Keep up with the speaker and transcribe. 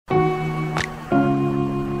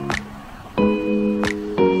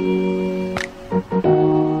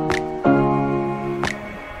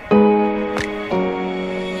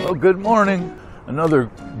good morning.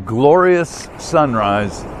 Another glorious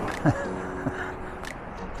sunrise.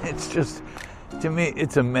 It's just, to me,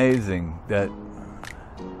 it's amazing that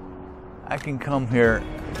I can come here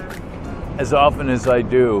as often as I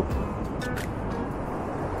do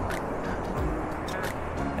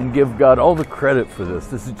and give God all the credit for this.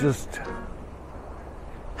 This is just,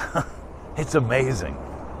 it's amazing.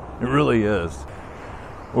 It really is.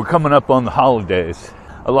 We're coming up on the holidays.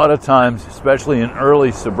 A lot of times, especially in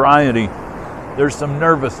early sobriety, there's some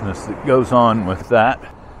nervousness that goes on with that.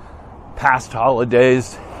 Past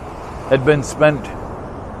holidays had been spent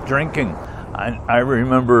drinking. I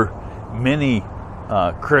remember many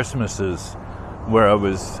Christmases where I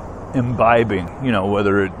was imbibing,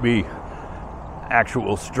 whether it be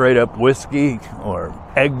actual straight up whiskey or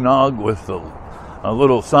eggnog with a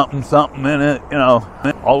little something in it,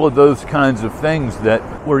 all of those kinds of things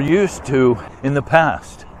that we're used to in the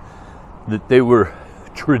past, that they were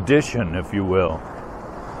tradition, if you will.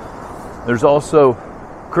 There's also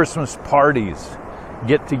Christmas parties,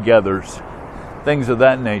 get-togethers, things of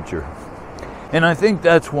that nature. And I think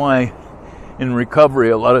that's why in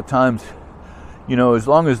recovery, a lot of times, as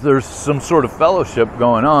long as there's some sort of fellowship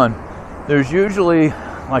going on, there's usually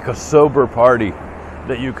like a sober party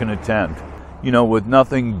that you can attend, with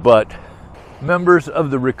nothing but members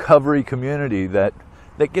of the recovery community that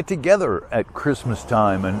get together at Christmas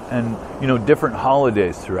time and different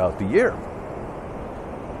holidays throughout the year.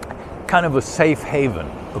 Kind of a safe haven,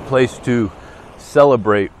 a place to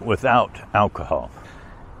celebrate without alcohol.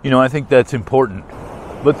 I think that's important.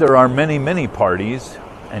 But there are many, many parties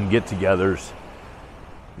and get-togethers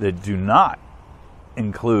that do not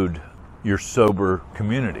include your sober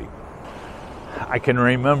community. I can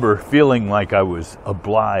remember feeling like I was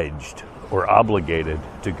obliged or obligated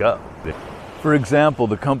to go. For example,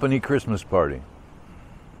 the company Christmas party.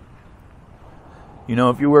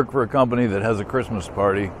 If you work for a company that has a Christmas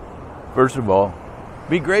party, first of all,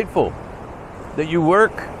 be grateful that you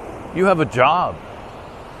work, you have a job,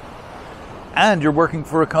 and you're working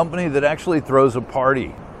for a company that actually throws a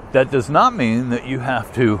party. That does not mean that you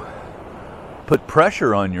have to put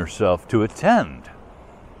pressure on yourself to attend,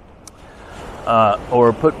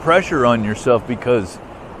 or put pressure on yourself because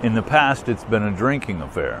in the past it's been a drinking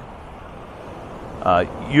affair.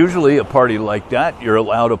 Usually a party like that, you're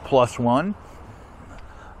allowed a +1,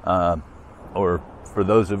 or for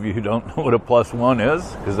those of you who don't know what a +1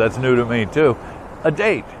 is, because that's new to me too, a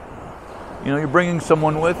date. You're bringing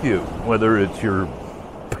someone with you, whether it's your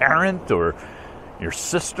parent or your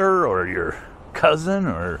sister or your cousin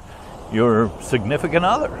or your significant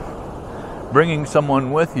other. Bringing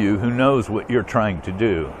someone with you who knows what you're trying to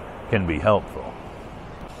do can be helpful.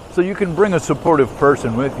 So you can bring a supportive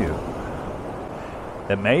person with you.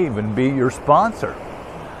 It may even be your sponsor.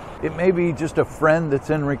 It may be just a friend that's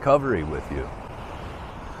in recovery with you.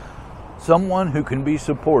 Someone who can be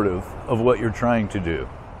supportive of what you're trying to do.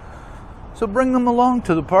 So bring them along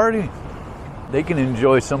to the party. They can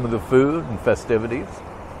enjoy some of the food and festivities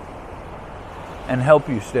and help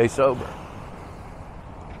you stay sober.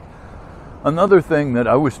 Another thing that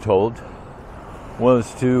I was told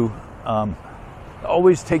was to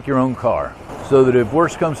always take your own car, so that if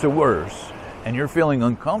worse comes to worse and you're feeling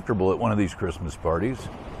uncomfortable at one of these Christmas parties,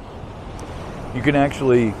 you can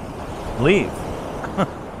actually leave,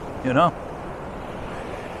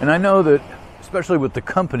 And I know that, especially with the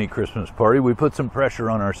company Christmas party, we put some pressure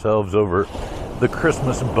on ourselves over the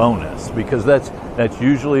Christmas bonus, because that's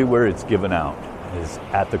usually where it's given out, is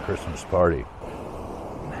at the Christmas party.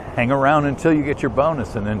 Hang around until you get your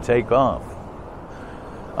bonus and then take off.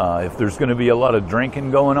 If there's going to be a lot of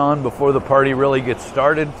drinking going on before the party really gets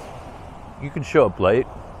started, you can show up late.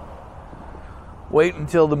 Wait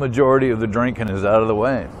until the majority of the drinking is out of the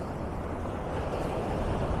way.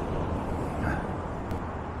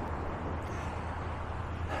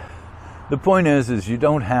 The point is you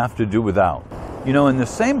don't have to do without. And the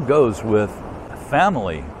same goes with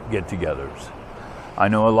family get-togethers. I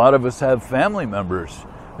know a lot of us have family members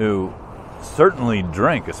who certainly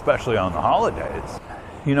drink, especially on the holidays.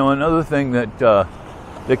 Another thing that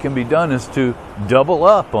can be done is to double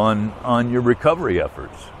up on your recovery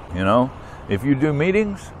efforts. If you do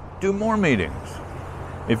meetings, do more meetings.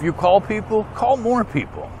 If you call people, call more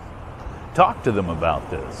people. Talk to them about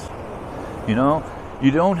this. You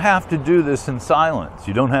don't have to do this in silence.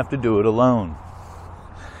 You don't have to do it alone.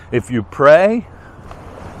 If you pray,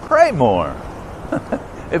 pray more.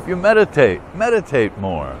 If you meditate, meditate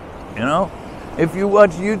more. If you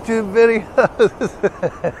watch YouTube videos,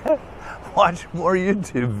 watch more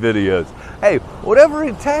YouTube videos. Hey, whatever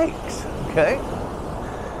it takes, okay?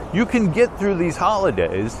 You can get through these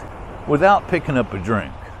holidays without picking up a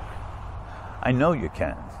drink. I know you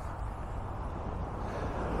can.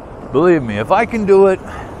 Believe me, if I can do it,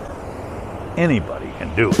 anybody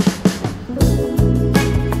can do it.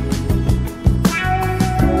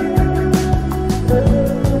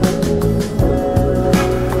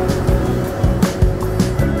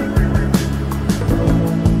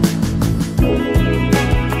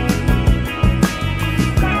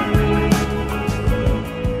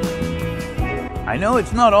 I know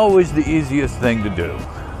it's not always the easiest thing to do.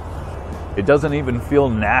 It doesn't even feel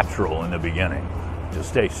natural in the beginning to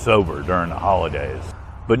stay sober during the holidays.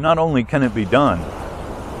 But not only can it be done,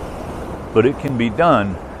 but it can be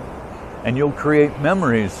done, and you'll create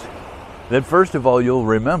memories that first of all you'll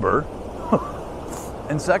remember,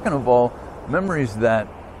 and second of all, memories that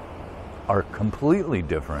are completely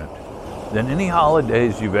different than any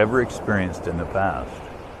holidays you've ever experienced in the past.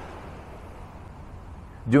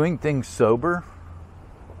 Doing things sober,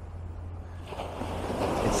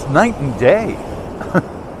 it's night and day.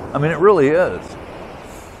 I mean, it really is.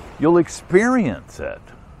 You'll experience it.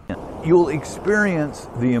 You'll experience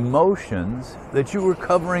the emotions that you were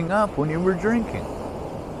covering up when you were drinking.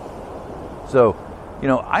 So,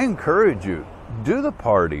 I encourage you, do the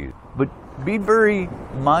parties, but be very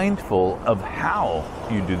mindful of how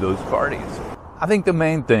you do those parties. I think the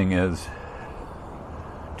main thing is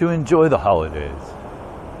to enjoy the holidays.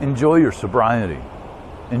 Enjoy your sobriety.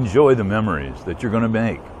 Enjoy the memories that you're going to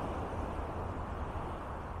make.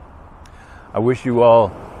 I wish you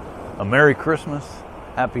all a Merry Christmas,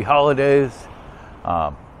 Happy Holidays,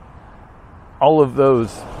 all of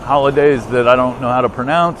those holidays that I don't know how to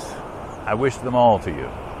pronounce, I wish them all to you.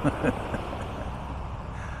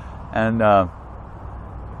 And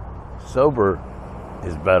sober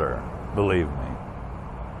is better, believe me.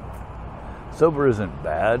 Sober isn't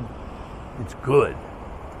bad, it's good.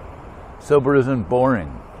 Sober isn't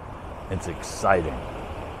boring, it's exciting.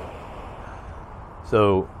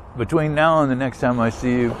 So between now and the next time I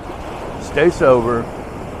see you, stay sober,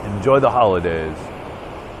 enjoy the holidays,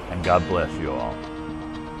 and God bless you all.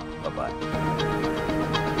 Bye-bye.